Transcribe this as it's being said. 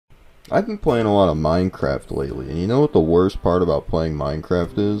I've been playing a lot of Minecraft lately, and you know what the worst part about playing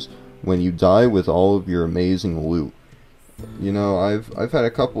Minecraft is? When you die with all of your amazing loot. You know, I've had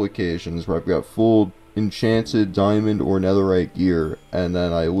a couple occasions where I've got full enchanted diamond or netherite gear, and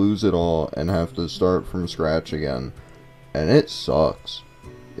then I lose it all and have to start from scratch again. And it sucks.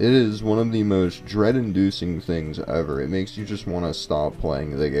 It is one of the most dread-inducing things ever. It makes you just want to stop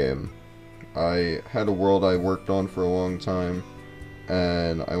playing the game. I had a world I worked on for a long time,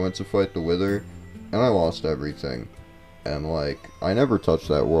 and I went to fight the Wither, and I lost everything. And like, I never touched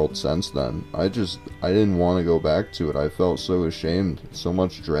that world since then. I didn't want to go back to it. I felt so ashamed. So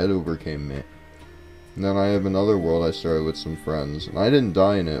much dread overcame me. And then I have another world I started with some friends, and I didn't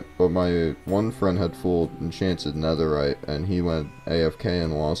die in it, but my one friend had full enchanted netherite, and he went AFK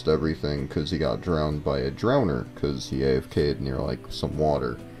and lost everything because he got drowned by a drowner, because he AFK'd near like some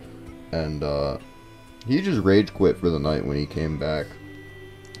water. And he just rage quit for the night when he came back.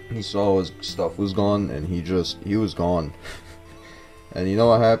 He saw his stuff was gone, and he was gone. And you know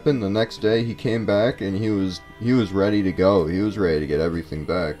what happened? The next day he came back, and he was ready to go. He was ready to get everything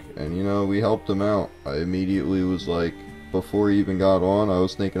back. And you know, we helped him out. I immediately was like, before he even got on, I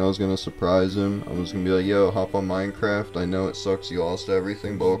was thinking I was gonna surprise him. I was gonna be like, yo, hop on Minecraft. I know it sucks you lost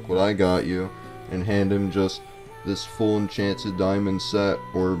everything, but look what I got you. And hand him just this full enchanted diamond set,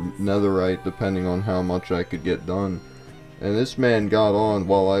 or netherite, depending on how much I could get done. And this man got on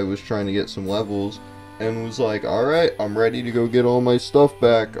while I was trying to get some levels, and was like, "Alright, I'm ready to go get all my stuff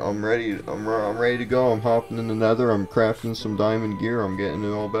back. I'm ready to go. I'm hopping in the nether, I'm crafting some diamond gear, I'm getting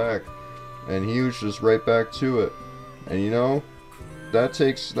it all back." And he was just right back to it. And you know, that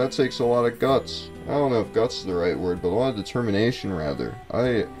takes a lot of guts. I don't know if guts is the right word, but a lot of determination rather.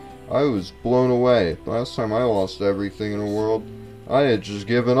 I was blown away. The last time I lost everything in a world, I had just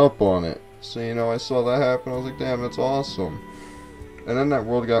given up on it. So, you know, I saw that happen, I was like, damn, that's awesome. And then that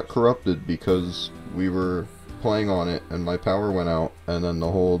world got corrupted because we were playing on it, and my power went out, and then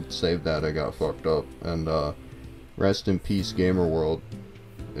the whole save data got fucked up. And, rest in peace, Gamer World.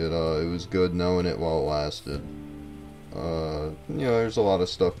 It was good knowing it while it lasted. You know, there's a lot of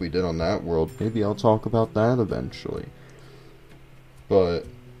stuff we did on that world. Maybe I'll talk about that eventually. But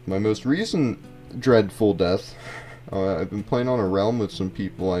my most recent dreadful death, I've been playing on a realm with some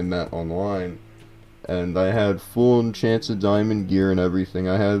people I met online, and I had full enchanted diamond gear and everything.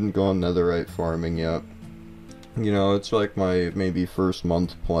 I hadn't gone netherite farming yet. You know, it's like my maybe first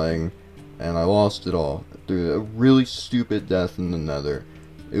month playing, and I lost it all through a really stupid death in the nether.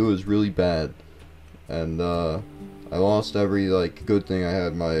 It was really bad, and I lost every like good thing I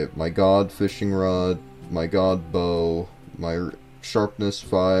had. My god fishing rod, my god bow, my sharpness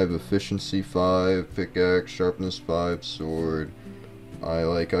 5, efficiency 5, pickaxe, sharpness 5, sword.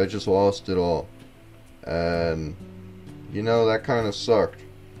 I just lost it all. And, you know, that kind of sucked.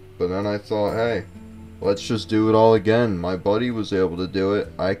 But then I thought, hey, let's just do it all again. My buddy was able to do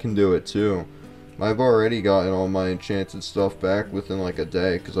it, I can do it too. I've already gotten all my enchanted stuff back within like a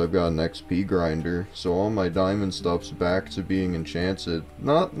day, because I've got an XP grinder, so all my diamond stuff's back to being enchanted.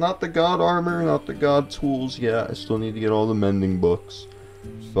 Not the god armor, not the god tools yet, I still need to get all the mending books.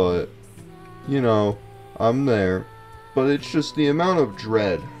 But, you know, I'm there. But it's just the amount of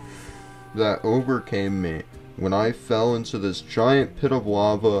dread that overcame me when I fell into this giant pit of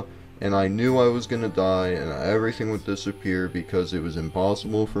lava, and I knew I was gonna die and everything would disappear because it was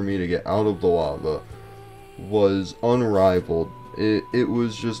impossible for me to get out of the lava, was unrivaled. It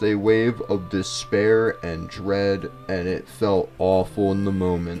was just a wave of despair and dread, and it felt awful in the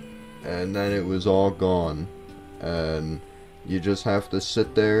moment, and then it was all gone. And you just have to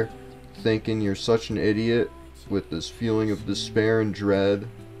sit there thinking you're such an idiot with this feeling of despair and dread,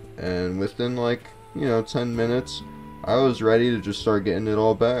 and within like, you know, 10 minutes I was ready to just start getting it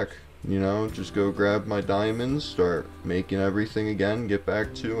all back. You know, just go grab my diamonds, start making everything again, get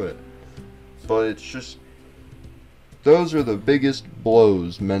back to it. But it's just, those are the biggest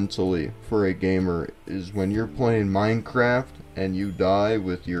blows mentally for a gamer, is when you're playing Minecraft and you die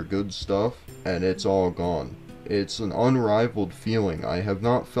with your good stuff and it's all gone. It's an unrivaled feeling. I have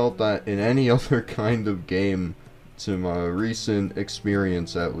not felt that in any other kind of game, to my recent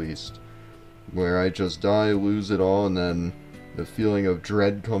experience at least, where I just die, lose it all, and then the feeling of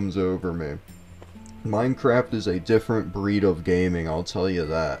dread comes over me. Minecraft is a different breed of gaming, I'll tell you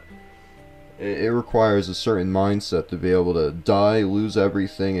that. It requires a certain mindset to be able to die, lose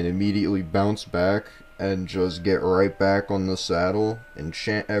everything, and immediately bounce back and just get right back on the saddle,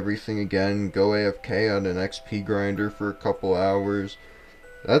 enchant everything again, go AFK on an XP grinder for a couple hours.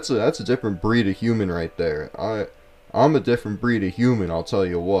 That's a different breed of human right there. I'm a different breed of human, I'll tell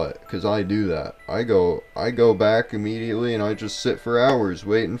you what, because I do that. I go back immediately and I just sit for hours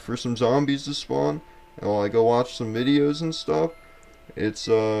waiting for some zombies to spawn, and while I go watch some videos and stuff.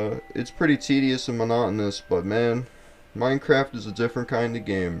 It's pretty tedious and monotonous, but man, Minecraft is a different kind of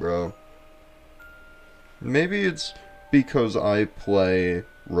game, bro. Maybe it's because I play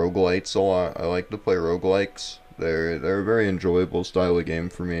roguelites a lot. I like to play roguelikes. They're a very enjoyable style of game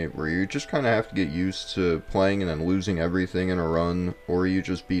for me, where you just kind of have to get used to playing and then losing everything in a run, or you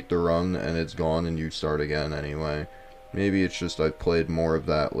just beat the run and it's gone and you start again anyway. Maybe it's just I've played more of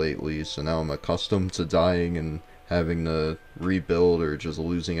that lately, so now I'm accustomed to dying and having to rebuild or just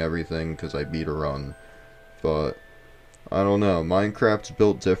losing everything because I beat a run. But I don't know. Minecraft's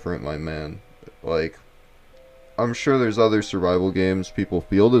built different, my man. Like, I'm sure there's other survival games people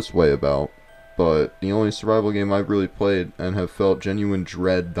feel this way about, but the only survival game I've really played and have felt genuine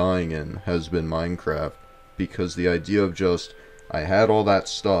dread dying in has been Minecraft, because the idea of just, I had all that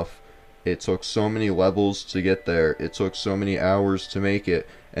stuff, it took so many levels to get there, it took so many hours to make it,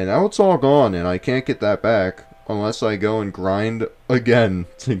 and now it's all gone and I can't get that back unless I go and grind again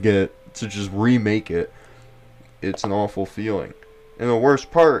to just remake it. It's an awful feeling. And the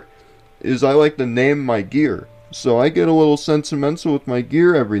worst part is I like to name my gear. So I get a little sentimental with my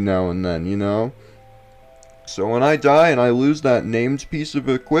gear every now and then, you know? So when I die and I lose that named piece of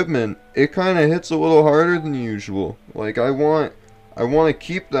equipment, it kind of hits a little harder than usual. Like, I want to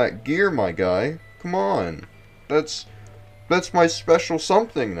keep that gear, my guy. Come on. That's my special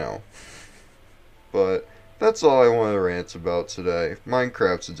something now. But that's all I want to rant about today.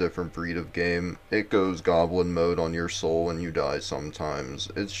 Minecraft's a different breed of game. It goes goblin mode on your soul when you die sometimes.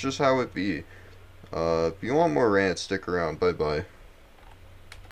 It's just how it be. If you want more rants, stick around. Bye bye.